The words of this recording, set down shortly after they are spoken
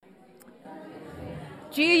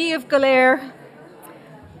Díomh go léir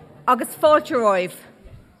agus fáilte roimh.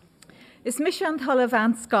 Is mis an tholamh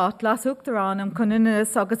an Scott las uachtarrán am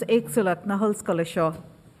coninneas agus éagsúlacht na hallscoile seo.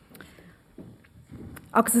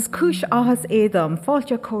 Agus is cúis áthas éadam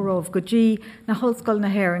fáilte chomh go dtí na hallscoil na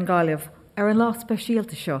Hair an Gaillimh an lá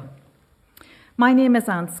speisialta seo. My name is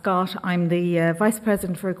Anne Scott. I'm the Vice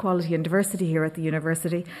President for Equality and Diversity here at the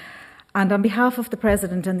University. And on behalf of the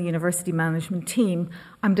President and the University Management team,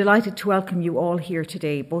 I'm delighted to welcome you all here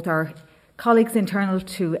today, both our colleagues internal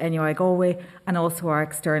to NUI Galway and also our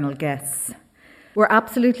external guests. We're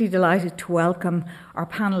absolutely delighted to welcome our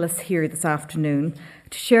panellists here this afternoon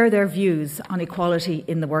to share their views on equality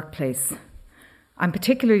in the workplace. I'm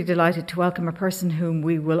particularly delighted to welcome a person whom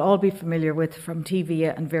we will all be familiar with from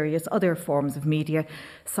TV and various other forms of media,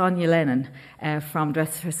 Sonia Lennon from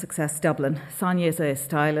Dress for Success Dublin. Sonia is a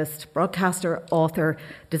stylist, broadcaster, author,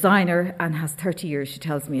 designer, and has 30 years, she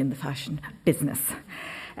tells me, in the fashion business.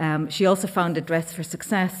 She also founded Dress for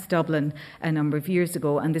Success Dublin a number of years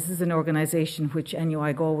ago, and this is an organisation which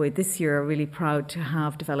NUI Galway this year are really proud to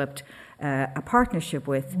have developed a partnership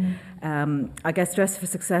with. I guess Dress for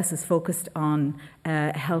Success is focused on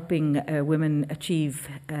helping women achieve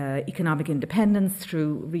economic independence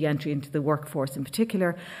through re-entry into the workforce in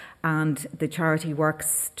particular, and the charity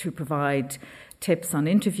works to provide tips on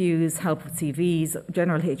interviews, help with CVs,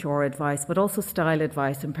 general HR advice, but also style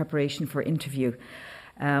advice in preparation for interview.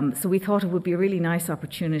 So we thought it would be a really nice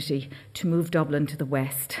opportunity to move Dublin to the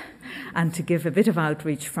west and to give a bit of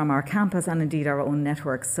outreach from our campus and indeed our own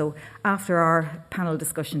networks. So after our panel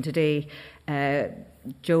discussion today,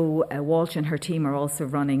 Jo Walsh and her team are also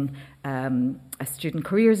running a student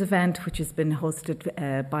careers event which has been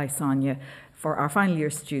hosted by Sonia for our final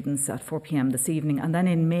year students at 4 p.m. this evening. And then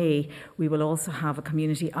in May, we will also have a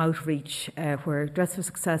community outreach where Dress for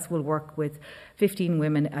Success will work with 15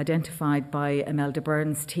 women identified by Imelda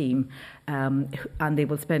Byrne's team, and they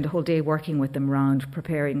will spend a whole day working with them around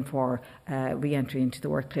preparing for re-entry into the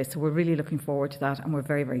workplace. So we're really looking forward to that, and we're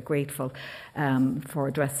very, very grateful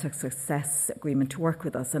for Dress for Success agreement to work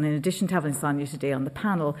with us. And in addition to having Sonia today on the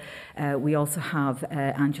panel, we also have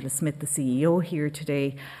Angela Smith, the CEO, here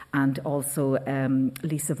today, and also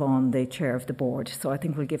Lisa Vaughan, the chair of the board. So I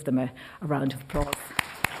think we'll give them a round of applause.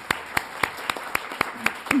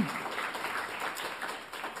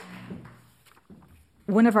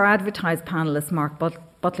 One of our advertised panellists, Mark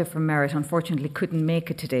Butler from Merit, unfortunately couldn't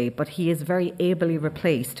make it today, but he is very ably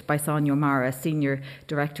replaced by Sonia O'Mara, Senior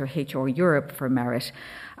Director HR Europe for Merit.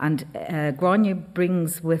 And Grania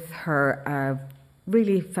brings with her a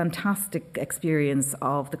really fantastic experience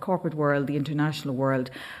of the corporate world, the international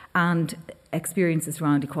world, and experiences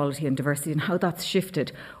around equality and diversity and how that's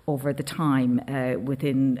shifted over the time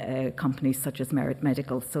within companies such as Merit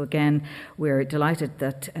Medical. So again, we're delighted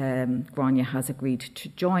that Grania has agreed to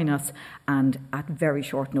join us, and at very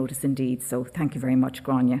short notice indeed. So thank you very much,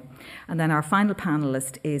 Grania. And then our final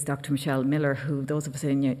panellist is Dr. Michelle Miller, who those of us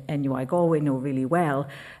in NUI Galway know really well,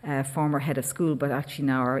 former head of school, but actually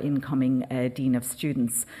now our incoming Dean of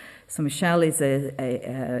Students. So Michelle is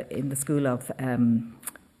in the School of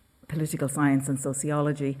Political Science and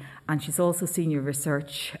Sociology, and she's also Senior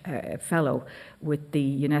Research Fellow with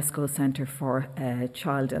the UNESCO Centre for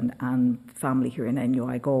Child and Family here in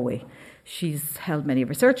NUI Galway. She's held many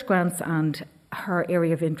research grants, and her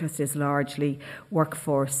area of interest is largely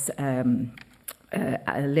workforce,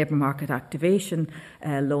 labour market activation,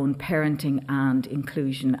 lone parenting and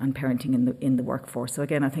inclusion and parenting in the workforce. So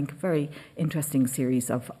again, I think a very interesting series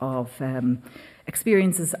of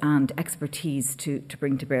experiences and expertise to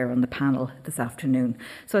bring to bear on the panel this afternoon.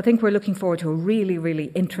 So I think we're looking forward to a really,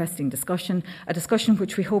 really interesting discussion, a discussion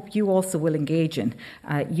which we hope you also will engage in.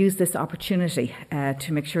 Use this opportunity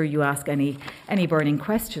to make sure you ask any burning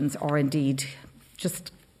questions, or indeed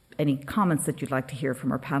just any comments that you'd like to hear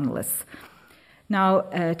from our panellists. Now,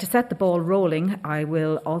 to set the ball rolling, I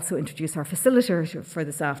will also introduce our facilitator for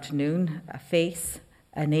this afternoon, a face,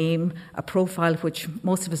 a name, a profile which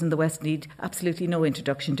most of us in the West need absolutely no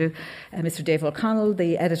introduction to, Mr. Dave O'Connell,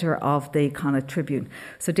 the editor of the Connacht Tribune.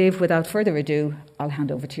 So Dave, without further ado, I'll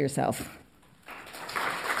hand over to yourself.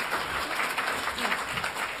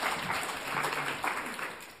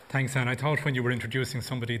 Thanks, Anne. I thought when you were introducing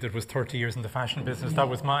somebody that was 30 years in the fashion business, that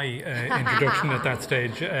was my introduction at that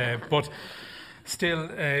stage. But still,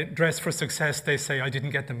 Dress for Success, they say, I didn't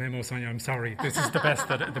get the memo, Sonia, I'm sorry. This is the best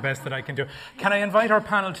that I can do. Can I invite our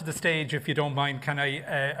panel to the stage, if you don't mind? Can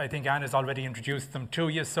I think Anne has already introduced them to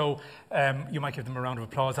you, so you might give them a round of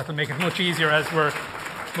applause. That'll make it much easier as we're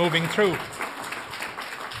moving through.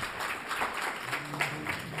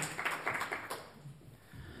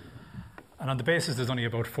 And on the basis there's only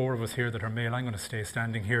about 4 of us here that are male, I'm going to stay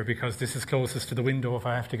standing here because this is closest to the window if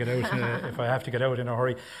I have to get out, if I have to get out in a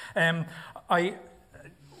hurry. I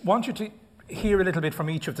want you to hear a little bit from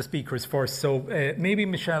each of the speakers first. So maybe,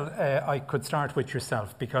 Michelle, I could start with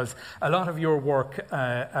yourself, because a lot of your work,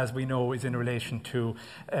 as we know, is in relation to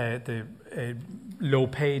the low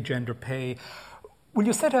pay, gender pay. Will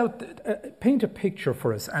you set out, paint a picture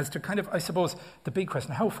for us as to kind of, I suppose, the big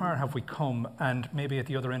question, how far have we come? And maybe at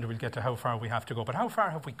the other end we'll get to how far we have to go. But how far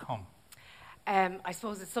have we come? I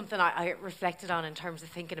suppose it's something I reflected on in terms of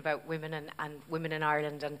thinking about women and women in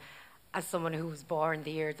Ireland. And as someone who was born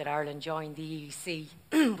the year that Ireland joined the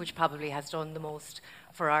EEC, which probably has done the most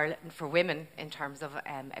for Ireland, for women in terms of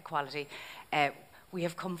equality, we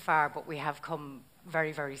have come far, but we have come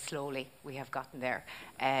very, very slowly. We have gotten there.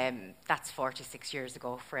 That's 46 years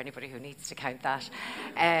ago for anybody who needs to count that.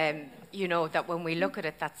 You know, that when we look at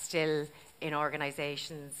it, that's still in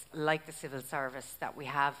organisations like the civil service, that we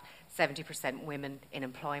have 70% women in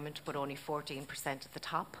employment, but only 14% at the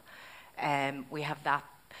top. We have that.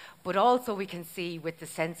 But also we can see with the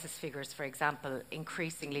census figures, for example,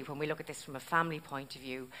 increasingly when we look at this from a family point of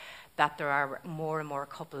view, that there are more and more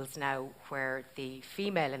couples now where the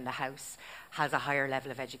female in the house has a higher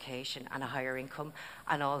level of education and a higher income,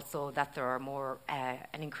 and also that there are more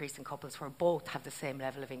an increase in couples where both have the same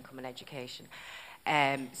level of income and education.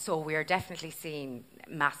 So we are definitely seeing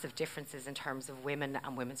massive differences in terms of women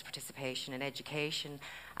and women's participation in education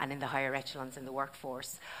and in the higher echelons in the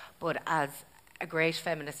workforce. But as a great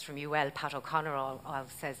feminist from UL, Pat O'Connor, all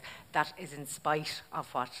says that is in spite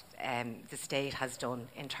of what the state has done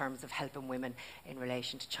in terms of helping women in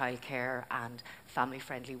relation to childcare and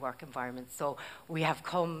family-friendly work environments. So we have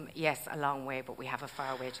come, yes, a long way, but we have a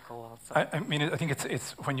far way to go also. I mean, I think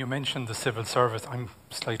it's when you mentioned the civil service, I'm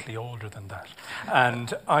slightly older than that.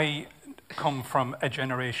 And I come from a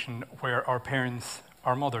generation where our parents,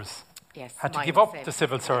 our mothers, had to give up the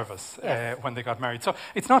civil service when they got married. So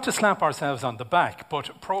it's not to slap ourselves on the back,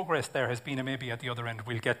 but progress there has been, and maybe at the other end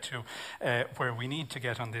we'll get to where we need to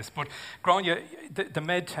get on this. But Gráinne, the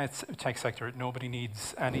med tech sector, nobody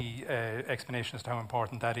needs any explanation as to how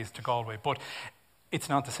important that is to Galway. But it's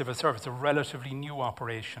not the civil service, it's a relatively new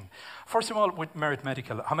operation. First of all, with Merit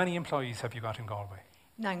Medical, how many employees have you got in Galway?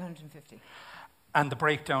 950. And the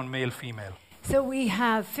breakdown male-female? So we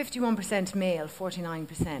have 51% male,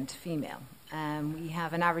 49% female. We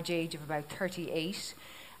have an average age of about 38,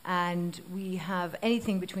 and we have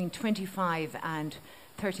anything between 25 and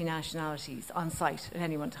 30 nationalities on site at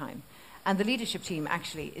any one time. And the leadership team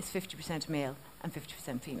actually is 50% male and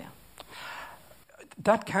 50% female.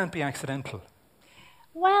 That can't be accidental.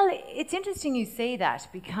 Well, it's interesting you say that,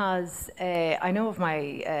 because I know if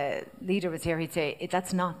my leader was here, he'd say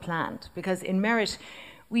that's not planned, because in Merit,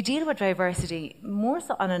 we deal with diversity more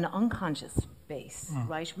so on an unconscious base,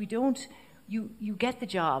 right? We don't, you get the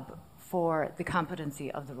job for the competency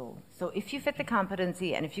of the role. So if you fit the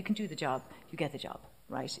competency and if you can do the job, you get the job,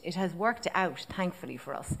 right? It has worked out, thankfully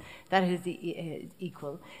for us, that it is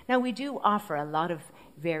equal. Now, we do offer a lot of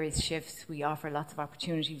various shifts. We offer lots of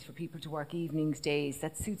opportunities for people to work evenings, days.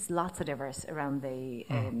 That suits lots of diverse around the,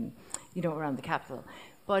 around the capital.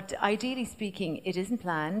 But ideally speaking, it isn't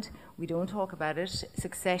planned. We don't talk about it.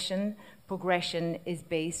 Succession, progression is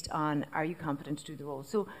based on, are you competent to do the role?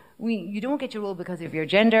 So you don't get your role because of your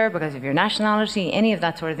gender, because of your nationality, any of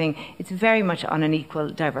that sort of thing. It's very much on an equal,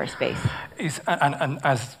 diverse base. And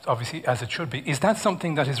as obviously as it should be, is that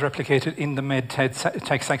something that is replicated in the med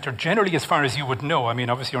tech sector generally, as far as you would know? I mean,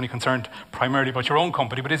 obviously you're only concerned primarily about your own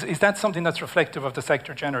company, but is that something that's reflective of the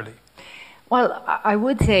sector generally? Well, I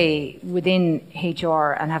would say within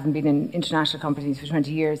HR, and having been in international companies for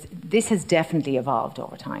 20 years, this has definitely evolved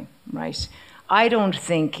over time, right? I don't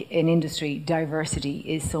think in industry diversity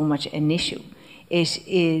is so much an issue. It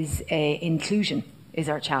is inclusion is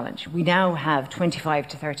our challenge. We now have 25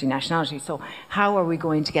 to 30 nationalities, so how are we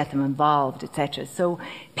going to get them involved, etc.? So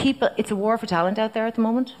people, it's a war for talent out there at the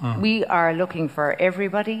moment. We are looking for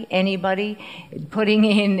everybody, anybody, putting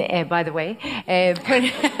in, by the way,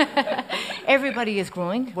 everybody is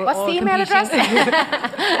growing. What's the email address?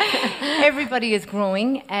 Everybody is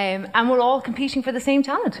growing, and we're all competing for the same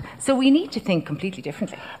talent. So we need to think completely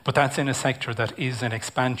differently. But that's in a sector that is in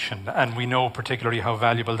expansion, and we know particularly how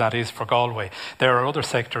valuable that is for Galway. There are other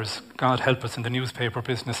sectors, God help us, in the newspaper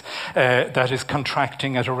business that is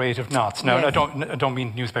contracting at a rate of knots. Now, yes. I don't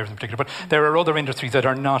mean newspapers in particular, but there are other industries that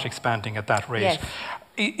are not expanding at that rate. Yes.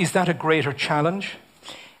 Is that a greater challenge?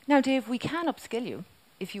 Now, Dave, we can upskill you.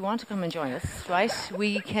 if you want to come and join us, right,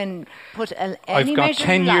 we can put any I've got measure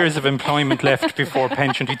 10 you years like. of employment left before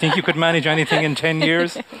pension. Do you think you could manage anything in 10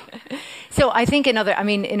 years? So I think in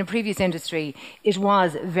a previous industry, it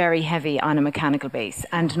was very heavy on a mechanical base.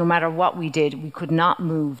 And no matter what we did, we could not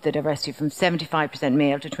move the diversity from 75%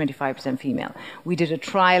 male to 25% female. We did a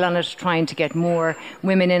trial on it, trying to get more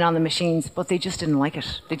women in on the machines, but they just didn't like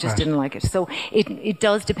it. They just didn't like it. So it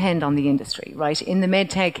does depend on the industry, right? In the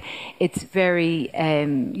medtech, it's very,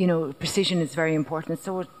 precision is very important.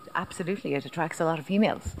 So absolutely, it attracts a lot of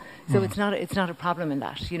females. So it's not a problem in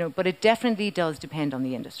that, but it definitely does depend on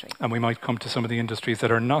the industry. And we might come to some of the industries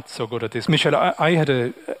that are not so good at this. Michelle, I had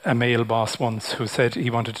a male boss once who said he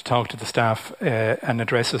wanted to talk to the staff and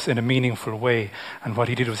address us in a meaningful way. And what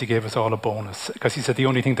he did was he gave us all a bonus, because he said the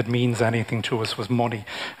only thing that means anything to us was money.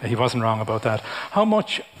 He wasn't wrong about that. How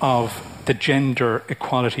much of the gender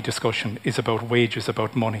equality discussion is about wages,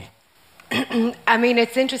 about money? I mean,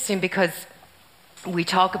 it's interesting because we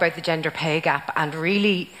talk about the gender pay gap, and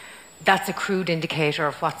really that's a crude indicator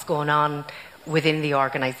of what's going on within the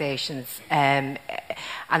organisations, and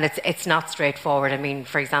it's not straightforward. I mean,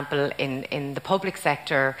 for example, in the public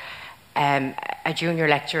sector, a junior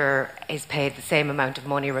lecturer is paid the same amount of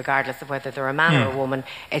money regardless of whether they're a man or a woman.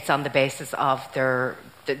 It's on the basis of their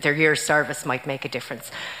year's service might make a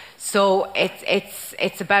difference. So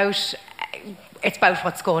it's about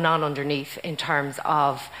what's going on underneath in terms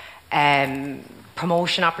of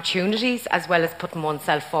promotion opportunities, as well as putting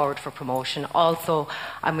oneself forward for promotion. Also,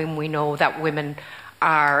 I mean, we know that women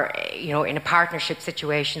are, in a partnership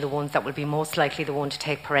situation, the ones that will be most likely the one to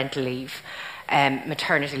take parental leave,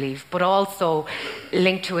 maternity leave, but also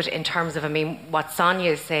linked to it in terms of, I mean, what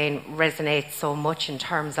Sonia is saying resonates so much in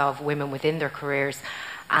terms of women within their careers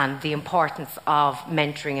and the importance of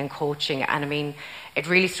mentoring and coaching. And I mean, it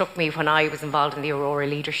really struck me when I was involved in the Aurora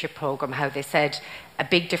Leadership Programme, how they said a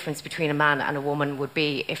big difference between a man and a woman would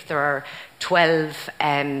be if there are 12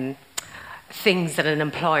 things that an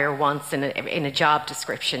employer wants in a job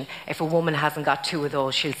description. If a woman hasn't got 2 of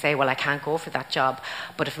those, she'll say, well, I can't go for that job.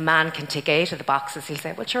 But if a man can tick 8 of the boxes, he'll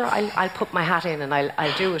say, well, sure, I'll put my hat in and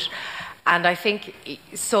I'll do it. And I think,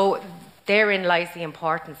 so therein lies the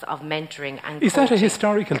importance of mentoring and Is coaching. that a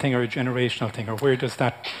historical thing or a generational thing, or where does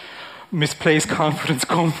that misplaced confidence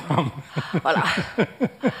come from? Well,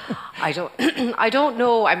 I don't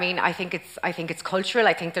know. I mean, I think it's cultural.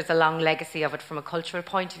 I think there's a long legacy of it from a cultural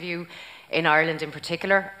point of view in Ireland in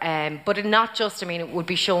particular, but not just. I mean, it would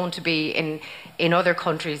be shown to be in other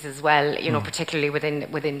countries as well. Particularly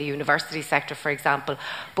within the university sector, for example.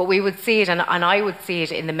 But we would see it, and I would see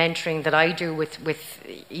it in the mentoring that I do with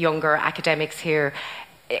younger academics here,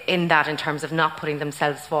 in terms of not putting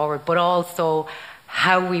themselves forward, but also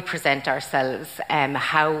how we present ourselves,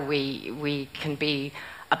 how we can be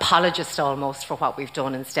apologist almost for what we've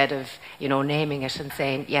done, instead of naming it and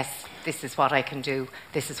saying, yes, this is what I can do,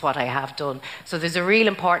 this is what I have done. So there's a real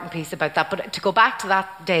important piece about that. But to go back to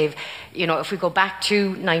that, Dave, if we go back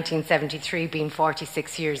to 1973 being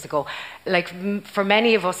 46 years ago, like for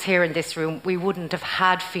many of us here in this room, we wouldn't have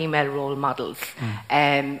had female role models.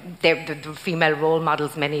 The female role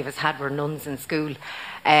models many of us had were nuns in school.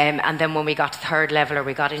 And then when we got to third level, or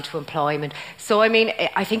we got into employment. So, I mean,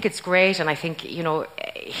 I think it's great. And I think,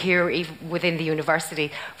 here even within the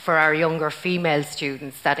university, for our younger female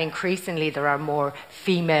students, that increasingly there are more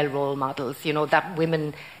female role models, that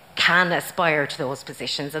women can aspire to those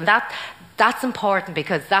positions. And that's important,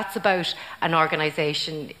 because that's about an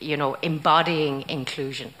organisation, embodying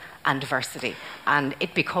inclusion and diversity and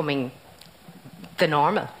it becoming the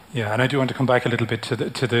normal. Yeah, and I do want to come back a little bit to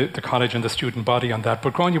the college and the student body on that.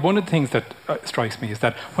 But Gráinne, one of the things that strikes me is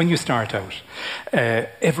that when you start out,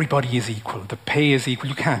 everybody is equal. The pay is equal.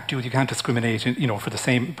 You can't discriminate, for the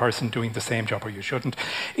same person doing the same job, or you shouldn't.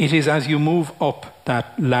 It is as you move up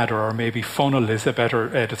that ladder, or maybe funnel is a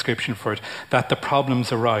better description for it, that the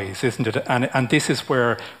problems arise, isn't it? And this is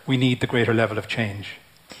where we need the greater level of change.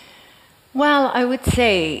 Well, I would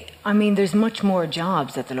say, there's much more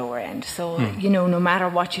jobs at the lower end. So, no matter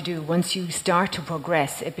what you do, once you start to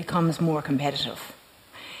progress, it becomes more competitive.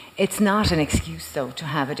 It's not an excuse, though, to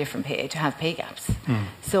have a different pay, to have pay gaps.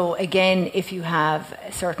 So, again, if you have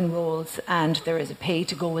certain roles and there is a pay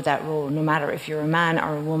to go with that role, no matter if you're a man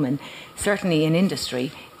or a woman, certainly in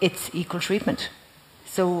industry, it's equal treatment.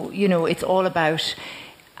 So, it's all about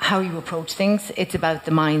how you approach things. It's about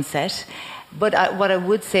the mindset. But what I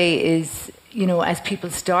would say is, as people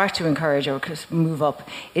start to encourage or move up,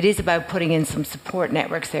 it is about putting in some support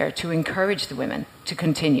networks there to encourage the women to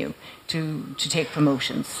continue to take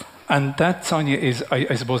promotions. And that, Sonia, is,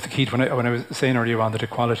 I suppose, the key to when I was saying earlier on that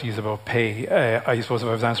equality is about pay. I suppose if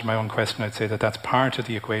I was answering my own question, I'd say that that's part of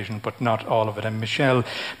the equation, but not all of it. And Michelle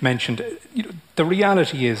mentioned, the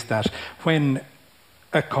reality is that when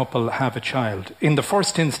a couple have a child, in the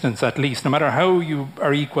first instance at least, no matter how you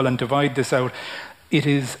are equal and divide this out, it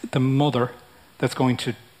is the mother that's going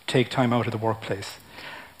to take time out of the workplace.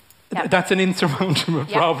 Yep. That's an insurmountable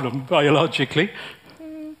problem biologically.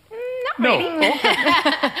 Not really. No. Okay.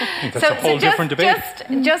 I think that's a whole different debate.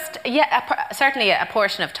 Certainly a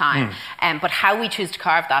portion of time. But how we choose to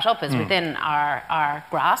carve that up is within our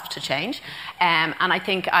grasp to change. And I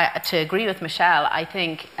think, to agree with Michelle, I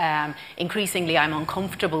think increasingly I'm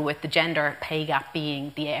uncomfortable with the gender pay gap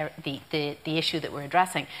being the issue that we're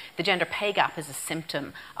addressing. The gender pay gap is a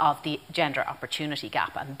symptom of the gender opportunity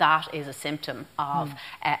gap, and that is a symptom of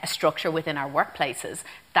a structure within our workplaces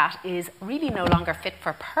that is really no longer fit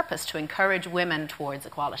for purpose to encourage women towards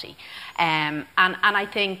equality. And I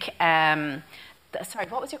think, sorry,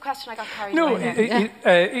 what was your question? I got carried away. No,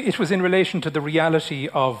 it was in relation to the reality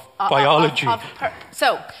of biology. I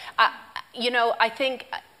think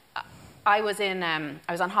I was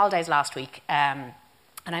on holidays last week,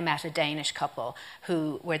 and I met a Danish couple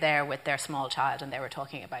who were there with their small child, and they were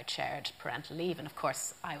talking about shared parental leave. And of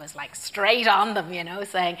course, I was like straight on them,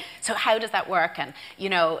 saying, so how does that work? And,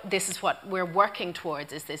 this is what we're working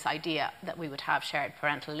towards, is this idea that we would have shared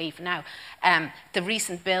parental leave. Now, the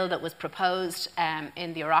recent bill that was proposed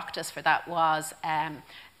in the Oireachtas for that was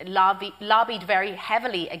lobbied very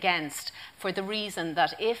heavily against, for the reason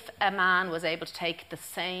that if a man was able to take the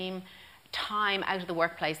same time out of the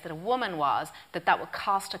workplace that a woman was, that would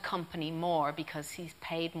cost a company more because he's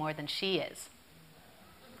paid more than she is.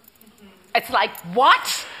 It's like,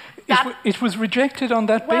 what? It was rejected on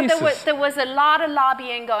that basis. There was a lot of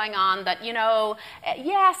lobbying going on that,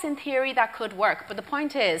 yes, in theory that could work. But the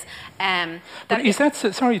point is... but is that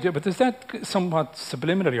somewhat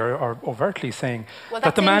subliminally or overtly saying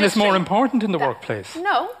that the man is more important in the workplace?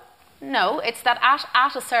 No, it's that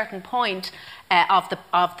at a certain point of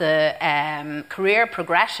the career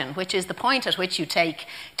progression, which is the point at which you take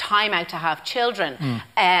time out to have children,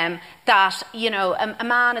 that a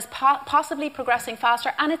man is possibly progressing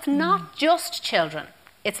faster, and it's not just children.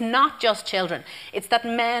 It's not just children. It's that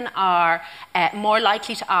men are more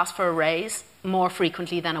likely to ask for a raise more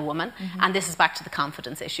frequently than a woman, and this is back to the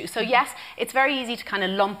confidence issue. So yes, it's very easy to kind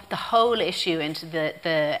of lump the whole issue into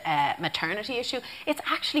the maternity issue. It's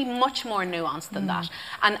actually much more nuanced than that.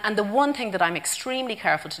 And the one thing that I'm extremely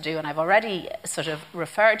careful to do, and I've already sort of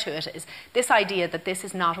referred to it, is this idea that this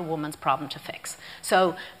is not a woman's problem to fix.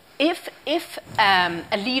 So if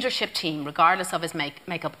a leadership team, regardless of his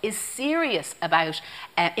makeup, is serious about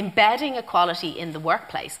embedding equality in the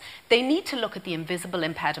workplace, they need to look at the invisible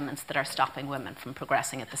impediments that are stopping women from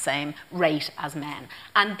progressing at the same rate as men.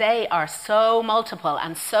 And they are so multiple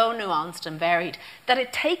and so nuanced and varied that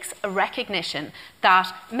it takes a recognition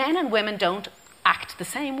that men and women don't act the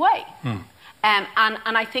same way. And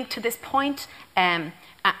I think to this point, men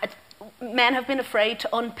have been afraid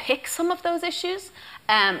to unpick some of those issues.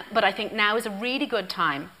 But I think now is a really good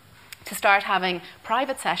time to start having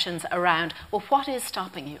private sessions around, well, what is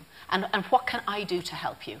stopping you? And what can I do to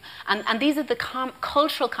help you? And these are the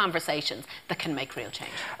cultural conversations that can make real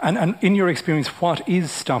change. And in your experience, what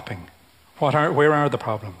is stopping? Where are the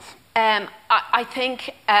problems?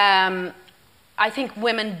 I think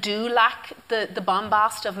women do lack the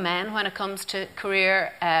bombast of men when it comes to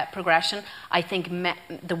career progression. I think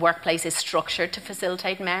the workplace is structured to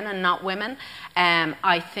facilitate men and not women.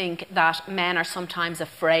 I think that men are sometimes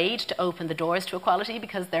afraid to open the doors to equality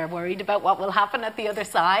because they're worried about what will happen at the other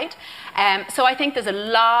side. So I think there's a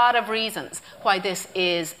lot of reasons why this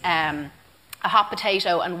is a hot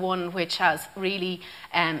potato, and one which has really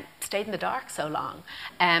stayed in the dark so long.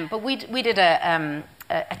 But we did a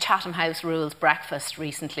Chatham House Rules breakfast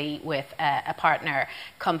recently with a partner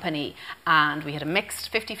company, and we had a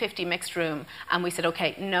mixed 50-50 mixed room, and we said,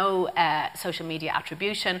 okay, no social media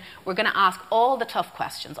attribution. We're going to ask all the tough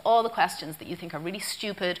questions, all the questions that you think are really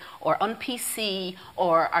stupid or un-PC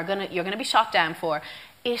or you're going to be shot down for.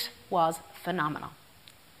 It was phenomenal.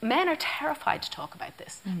 Men are terrified to talk about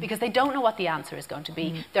this because they don't know what the answer is going to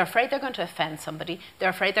be. They're afraid they're going to offend somebody. They're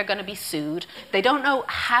afraid they're going to be sued. They don't know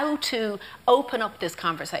how to open up this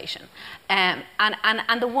conversation. And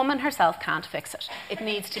the woman herself can't fix it. It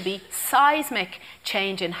needs to be seismic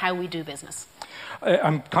change in how we do business.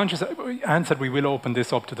 I'm conscious, Anne said we will open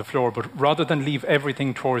this up to the floor, but rather than leave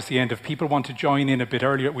everything towards the end, if people want to join in a bit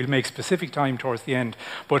earlier, we'll make specific time towards the end.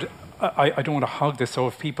 But I don't want to hog this, so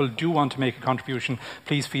if people do want to make a contribution,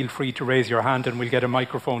 please feel free to raise your hand and we'll get a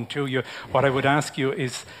microphone to you. What I would ask you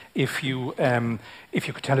is if you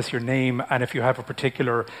could tell us your name and if you have a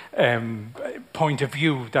particular point of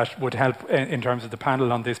view that would help in terms of the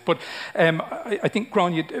panel on this. But I think,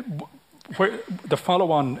 Gráinne, where the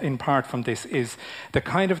follow-on in part from this is the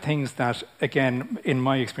kind of things that, again, in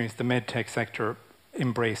my experience, the medtech sector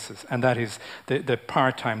embraces, and that is the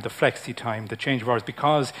part-time, the flexi-time, the change of hours.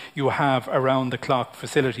 Because you have around-the-clock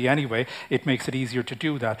facility anyway, it makes it easier to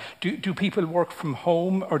do that. Do people work from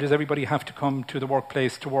home, or does everybody have to come to the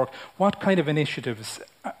workplace to work? What kind of initiatives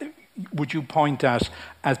would you point at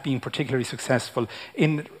as being particularly successful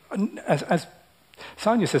as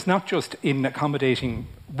Sonia says, not just in accommodating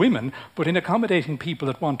women, but in accommodating people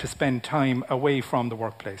that want to spend time away from the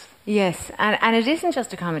workplace? Yes, and it isn't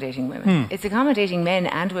just accommodating women. It's accommodating men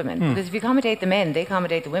and women. Because if you accommodate the men, they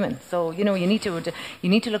accommodate the women. So, you need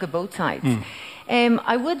to look at both sides.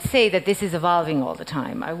 I would say that this is evolving all the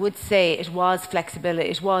time. I would say it was flexibility.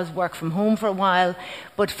 It was work from home for a while,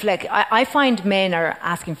 but I find men are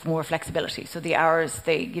asking for more flexibility. So the hours that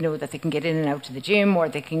they can get in and out to the gym, or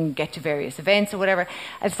they can get to various events or whatever.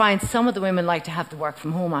 I find some of the women like to have the work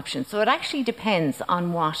from home option. So it actually depends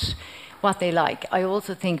on what they like. I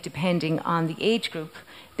also think depending on the age group,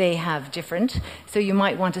 they have different. So you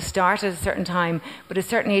might want to start at a certain time, but a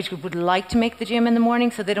certain age group would like to make the gym in the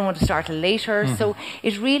morning, so they don't want to start later. So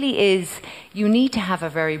it really is, you need to have a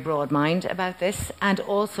very broad mind about this, and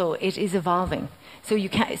also it is evolving. So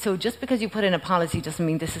just because you put in a policy doesn't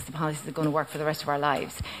mean this is the policy that's going to work for the rest of our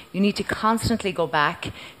lives. You need to constantly go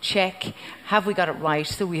back, check, have we got it right?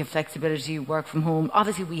 So we have flexibility, work from home.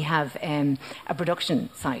 Obviously we have a production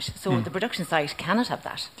site. So the production site cannot have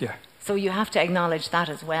that. Yeah. So you have to acknowledge that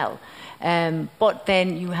as well. But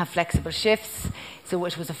then you have flexible shifts. So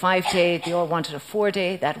it was a 5-day, they all wanted a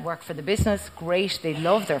 4-day. That worked for the business, great. They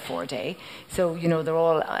love their 4-day. So, they're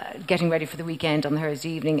all getting ready for the weekend on Thursday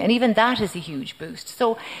evening. And even that is a huge boost.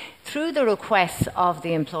 So through the requests of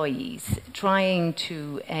the employees, trying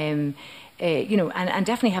to, and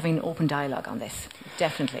definitely having an open dialogue on this,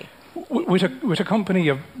 definitely. With a company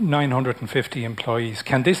of 950 employees,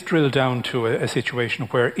 can this drill down to a situation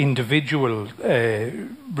where individual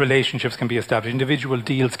relationships can be established, individual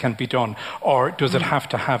deals can be done, or does it have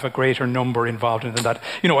to have a greater number involved in that?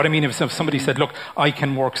 You know what I mean? If somebody said, look, I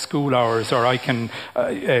can work school hours, or I can,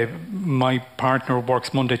 my partner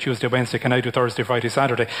works Monday, Tuesday, Wednesday, can I do Thursday, Friday,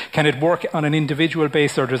 Saturday? Can it work on an individual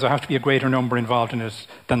basis, or does there have to be a greater number involved in it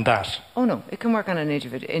than that? Oh no, it can work on an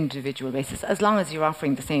individual basis, as long as you're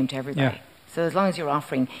offering the same to everybody. Yeah. So as long as you're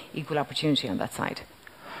offering equal opportunity on that side.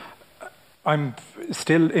 I'm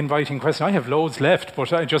still inviting questions. I have loads left,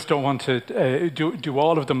 but I just don't want to do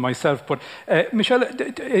all of them myself. But Michelle,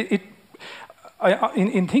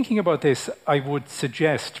 in thinking about this, I would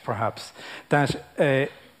suggest perhaps that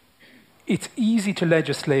it's easy to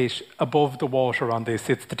legislate above the water on this.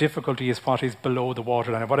 The difficulty is what is below the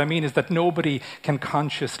waterline. What I mean is that nobody can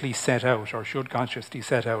consciously set out, or should consciously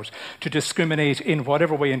set out, to discriminate in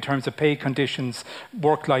whatever way in terms of pay conditions,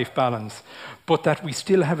 work-life balance, but that we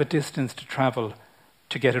still have a distance to travel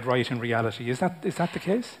to get it right in reality. Is that the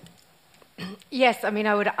case? Yes, I mean,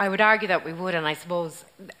 I would argue that we would, and I suppose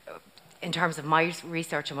in terms of my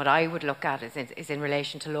research and what I would look at is in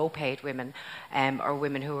relation to low-paid women or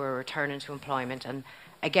women who are returning to employment. And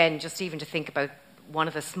again, just even to think about one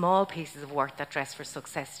of the small pieces of work that Dress for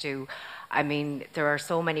Success do, I mean, there are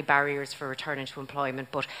so many barriers for returning to employment,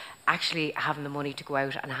 but actually having the money to go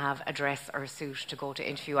out and have a dress or a suit to go to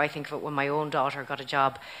interview. I think of it when my own daughter got a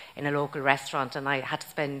job in a local restaurant and I had to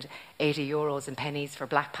spend €80 in pennies for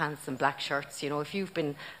black pants and black shirts. If you've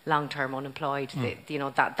been long-term unemployed,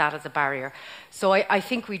 that is a barrier. So I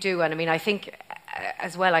think we do. And I mean, I think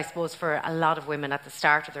as well, I suppose, for a lot of women at the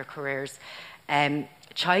start of their careers,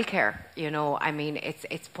 childcare, I mean,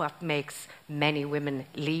 it's what makes many women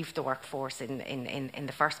leave the workforce in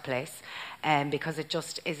the first place, because it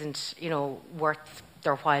just isn't, worth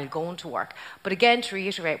their while going to work. But again, to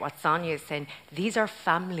reiterate what Sonia is saying, these are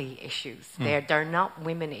family issues. They're not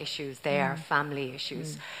women issues, they are family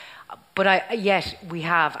issues. But yet we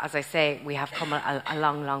have, as I say, we have come a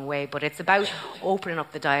long, long way. But it's about opening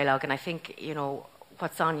up the dialogue, and I think,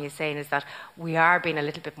 what Sonia is saying is that we are being a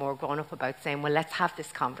little bit more grown up about saying, well, let's have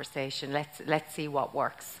this conversation. Let's see what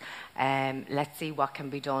works. Let's see what can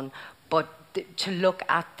be done. But to look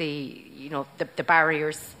at the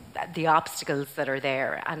barriers, the obstacles that are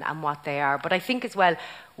there and what they are. But I think as well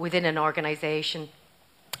within an organisation,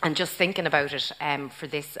 And just thinking about it for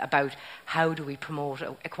this, about how do we promote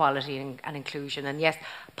equality and inclusion. And yes,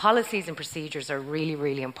 policies and procedures are really,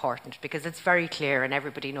 really important, because it's very clear and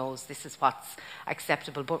everybody knows this is what's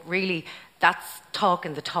acceptable. But really, that's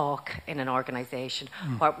talking the talk in an organisation.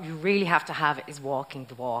 What you really have to have is walking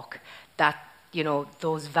the walk. That, you know,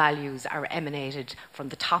 those values are emanated from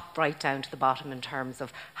the top right down to the bottom in terms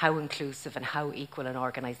of how inclusive and how equal an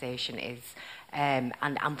organisation is. And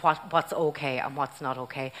what's okay and what's not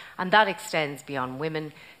okay. And that extends beyond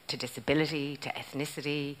women to disability, to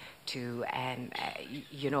ethnicity, to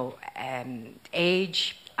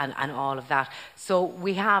age and all of that. So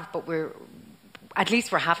we have, but we're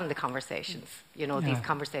having the conversations. You know, these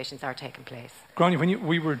conversations are taking place. Gráinne, when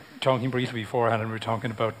we were talking briefly beforehand, and we were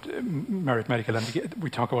talking about Merit Medical, and we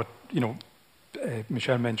talk about, you know,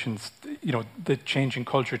 Michelle mentions, you know, the changing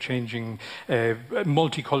culture, changing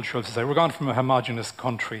multicultural society. We're gone from a homogenous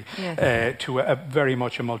country to a very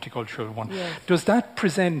much a multicultural one. Yes. Does that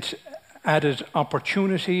present added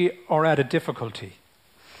opportunity or added difficulty?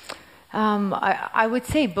 I would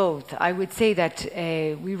say both. I would say that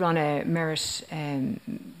we run a Merit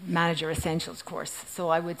Manager Essentials course. So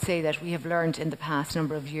I would say that we have learned in the past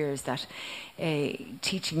number of years that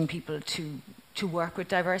teaching people to work with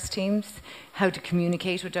diverse teams, how to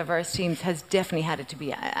communicate with diverse teams, has definitely had to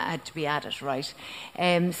be added, right?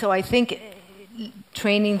 So I think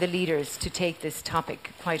training the leaders to take this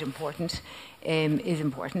topic quite important. Is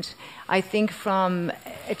important. I think from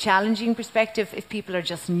a challenging perspective, if people are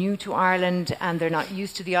just new to Ireland and they're not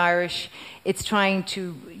used to the Irish, it's trying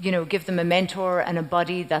to, you know, give them a mentor and a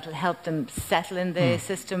buddy that'll help them settle in the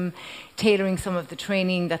system, tailoring some of the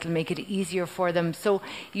training that'll make it easier for them. So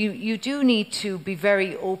you do need to be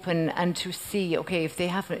very open and to see, okay, if they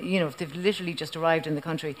have, you know, if they've literally just arrived in the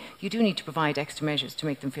country, you do need to provide extra measures to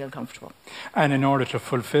make them feel comfortable. And in order to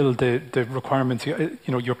fulfil the requirements, you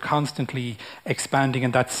know, you're constantly expanding,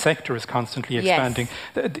 and that sector is constantly expanding.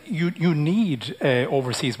 Yes. You need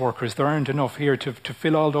overseas workers. There aren't enough here to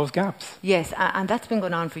fill all those gaps. Yes, and that's been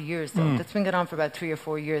going on for years, though. That's been going on for about 3 or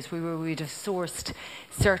 4 years. We'd have sourced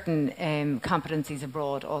certain competencies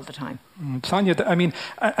abroad all the time. Sonia, I mean,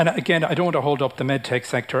 and again, I don't want to hold up the medtech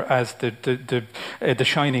sector as the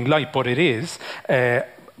shining light, but it is.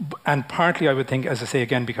 And partly, I would think, as I say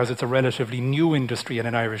again, because it's a relatively new industry in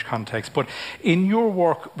an Irish context. But in your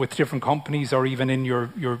work with different companies, or even in your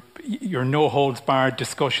no-holds-barred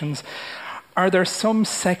discussions, are there some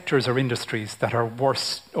sectors or industries that are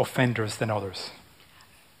worse offenders than others?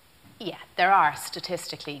 Yeah, there are,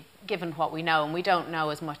 statistically, given what we know, and we don't know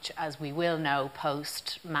as much as we will know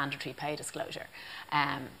post-mandatory pay disclosure,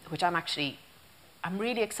 which I'm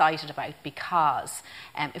really excited about, because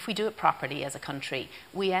if we do it properly as a country,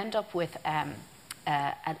 we end up with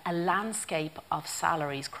a landscape of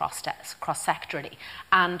salaries cross-sectorally.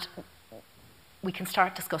 And we can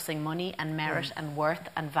start discussing money and merit and worth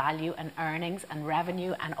and value and earnings and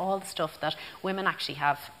revenue and all the stuff that women actually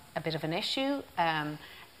have a bit of an issue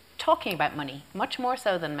talking about money, much more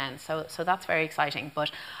so than men. So that's very exciting.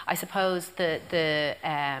 But I suppose the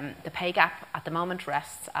pay gap at the moment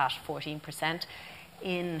rests at 14%.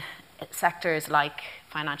 In sectors like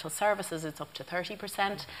financial services, it's up to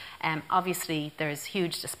 30%. Obviously, there's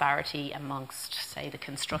huge disparity amongst, say, the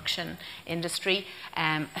construction industry,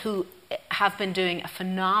 who have been doing a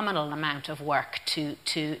phenomenal amount of work to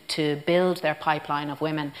build their pipeline of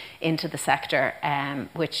women into the sector,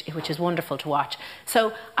 which is wonderful to watch.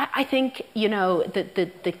 So I think, you know,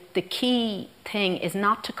 the key thing is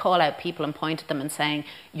not to call out people and point at them and saying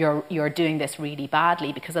you're doing this really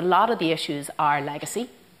badly, because a lot of the issues are legacy.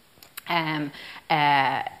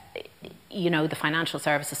 You know, the financial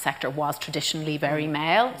services sector was traditionally very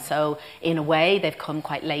male, so in a way they've come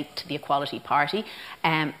quite late to the equality party.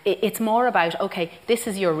 It's more about, okay, this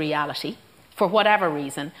is your reality, for whatever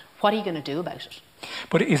reason, what are you going to do about it?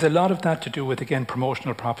 But is a lot of that to do with, again,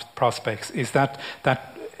 promotional prospects? Is that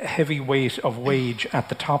heavy weight of wage at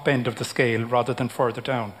the top end of the scale rather than further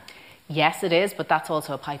down? Yes, it is, but that's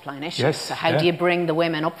also a pipeline issue. Yes, so how do you bring the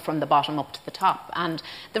women up from the bottom up to the top? And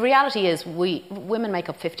the reality is women make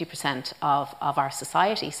up 50% of our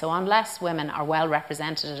society. So unless women are well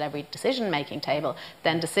represented at every decision-making table,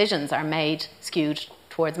 then decisions are made skewed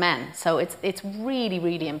towards men. So it's really,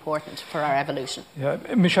 really important for our evolution. Yeah,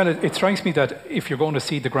 Michelle, it strikes me that if you're going to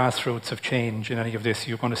see the grassroots of change in any of this,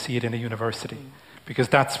 you're going to see it in a university. Because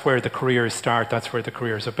that's where the careers start, that's where the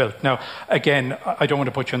careers are built. Now, again, I don't want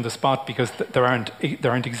to put you on the spot because there aren't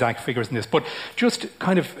exact figures in this, but just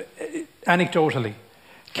kind of anecdotally,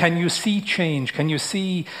 Can you see change? Can you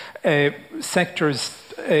see sectors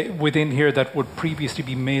within here that would previously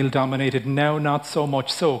be male-dominated, now not so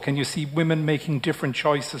much so? Can you see women making different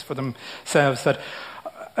choices for themselves that,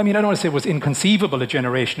 I mean, I don't want to say it was inconceivable a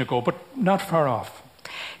generation ago, but not far off?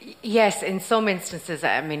 Yes, in some instances,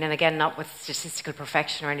 I mean, and again, not with statistical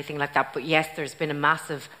perfection or anything like that, but yes, there's been a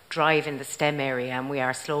massive drive in the STEM area and we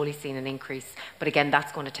are slowly seeing an increase. But again,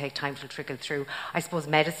 that's going to take time to trickle through. I suppose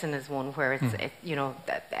medicine is one where it's,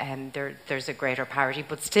 there's a greater parity,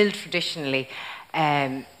 but still traditionally,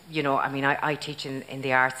 I mean, I teach in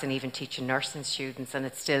the arts and even teaching nursing students, and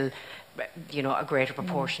it's still, a greater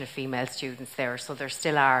proportion of female students there. So there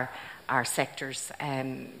still are sectors,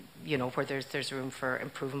 where there's room for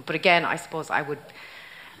improvement. But again, I suppose I would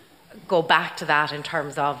go back to that in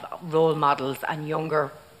terms of role models and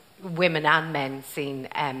younger women and men seeing,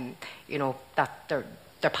 that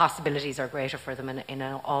their possibilities are greater for them in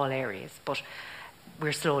all areas. But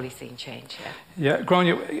we're slowly seeing change. Yeah,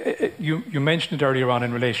 Grania, you mentioned it earlier on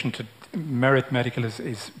in relation to Merit Medical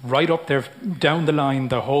is right up there, down the line,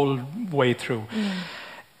 the whole way through.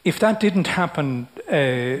 If that didn't happen,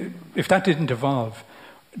 if that didn't evolve,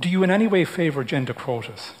 do you in any way favour gender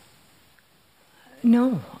quotas?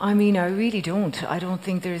 No, I mean, I really don't. I don't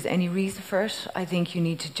think there's any reason for it. I think you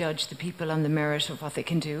need to judge the people on the merit of what they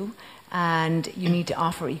can do, and you need to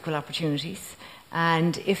offer equal opportunities.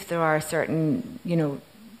 And if there are certain,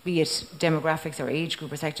 be it demographics or age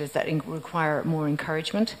group or sectors that require more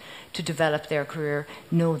encouragement to develop their career,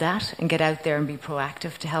 know that and get out there and be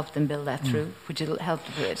proactive to help them build that through, which will help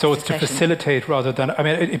the So it's to facilitate rather than, I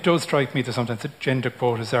mean, it does strike me that sometimes the gender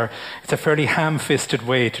quotas it's a fairly ham-fisted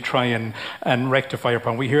way to try and rectify a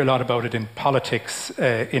problem. We hear a lot about it in politics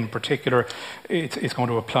in particular. It's going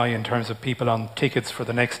to apply in terms of people on tickets for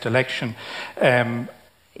the next election,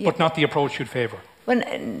 but not the approach you'd favour. Well,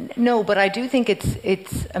 no, but I do think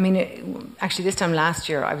it's. I mean, actually, this time last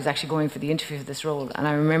year, I was actually going for the interview for this role, and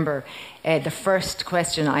I remember the first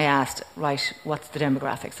question I asked, right, what's the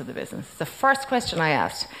demographics of the business? The first question I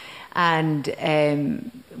asked, and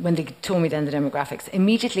when they told me then the demographics,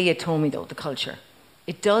 immediately it told me, though, the culture.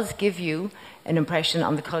 It does give you an impression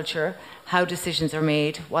on the culture, how decisions are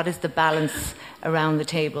made, what is the balance around the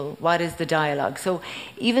table, what is the dialogue. So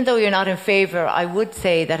even though you're not in favour, I would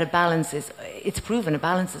say that it's proven a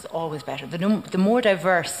balance is always better. The more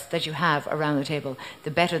diverse that you have around the table,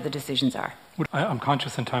 the better the decisions are. I'm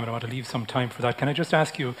conscious in time and I want to leave some time for that. Can I just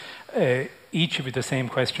ask you, each of you, the same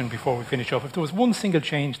question before we finish up? If there was one single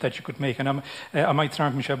change that you could make, and I might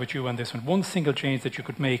start, Michelle, with you on this one single change that you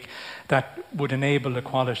could make that would enable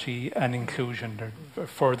equality and inclusion, or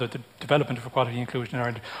further the development of equality and inclusion in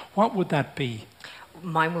Ireland, what would that be?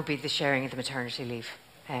 Mine would be the sharing of the maternity leave.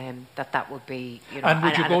 That would be, And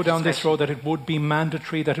would you go down this road that it would be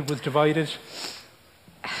mandatory, that it was divided?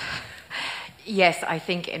 Yes, I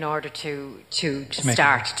think in order to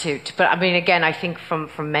start but I mean, again, I think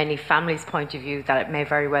from many families' point of view that it may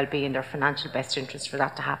very well be in their financial best interest for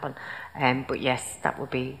that to happen. But yes, that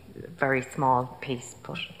would be a very small piece.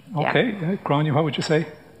 But yeah. Okay, Grania, what would you say?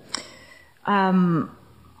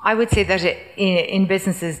 I would say that in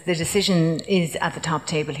businesses, the decision is at the top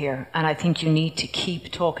table here, and I think you need to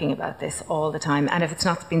keep talking about this all the time. And if it's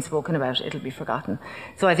not been spoken about, it'll be forgotten.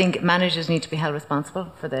 So I think managers need to be held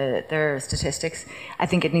responsible for their statistics. I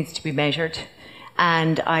think it needs to be measured,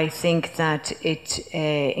 and I think that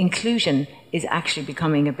inclusion is actually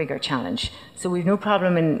becoming a bigger challenge. So we've no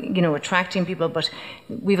problem in attracting people, but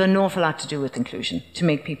we've an awful lot to do with inclusion to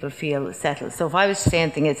make people feel settled. So if I was to say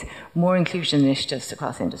anything, it's more inclusion initiatives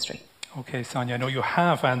across industry. Okay, Sonia, I know you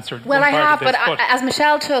have answered. Well, I have, but as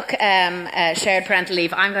Michelle took shared parental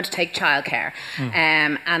leave, I'm going to take childcare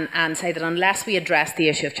and say that unless we address the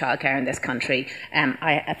issue of childcare in this country,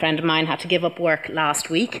 a friend of mine had to give up work last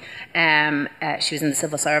week. She was in the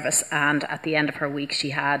civil service, and at the end of her week, she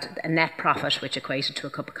had a net profit which equated to a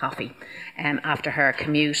cup of coffee after her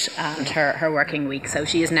commute and her working week. So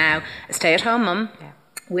she is now a stay-at-home mum. Yeah.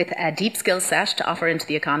 With a deep skill set to offer into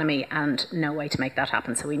the economy and no way to make that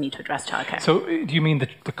happen. So we need to address childcare. So do you mean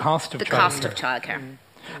the cost of childcare? The cost of childcare.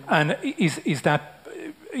 And is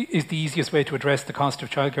the easiest way to address the cost of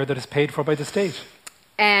childcare that is paid for by the state?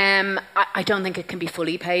 I don't think it can be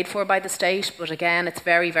fully paid for by the state, but again, it's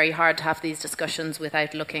very, very hard to have these discussions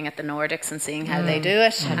without looking at the Nordics and seeing how they do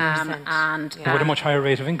it. And with a much higher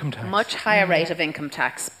rate of income tax. Much higher rate of income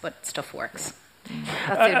tax, but stuff works.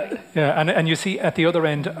 And you see at the other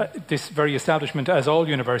end, this very establishment, as all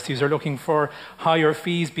universities, are looking for higher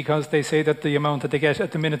fees because they say that the amount that they get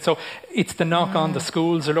at the minute. So it's the knock on the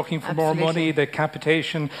schools are looking for more money, the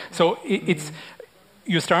capitation. So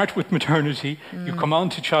you start with maternity, you come on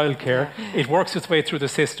to childcare, it works its way through the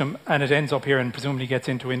system, and it ends up here and presumably gets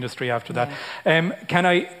into industry after that. Can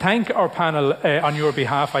I thank our panel on your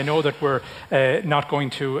behalf? I know that we're not going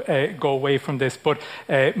to go away from this, but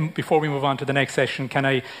before we move on to the next session, can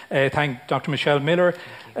I thank Dr. Michelle Miller,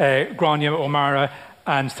 Grania O'Mara,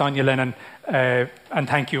 and Sonia Lennon, and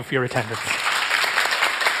thank you for your attendance.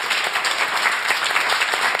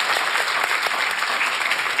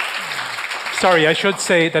 Sorry, I should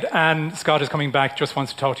say that Anne Scott is coming back, just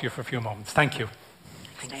wants to talk to you for a few moments. Thank you.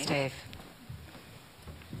 Thanks, Dave.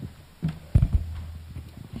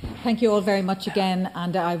 Thank you all very much again,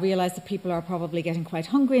 and I realise that people are probably getting quite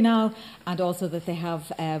hungry now, and also that they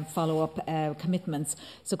have follow-up commitments.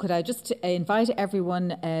 So could I just invite everyone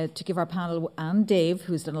to give our panel and Dave,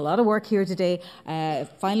 who's done a lot of work here today, a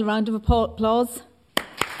final round of applause.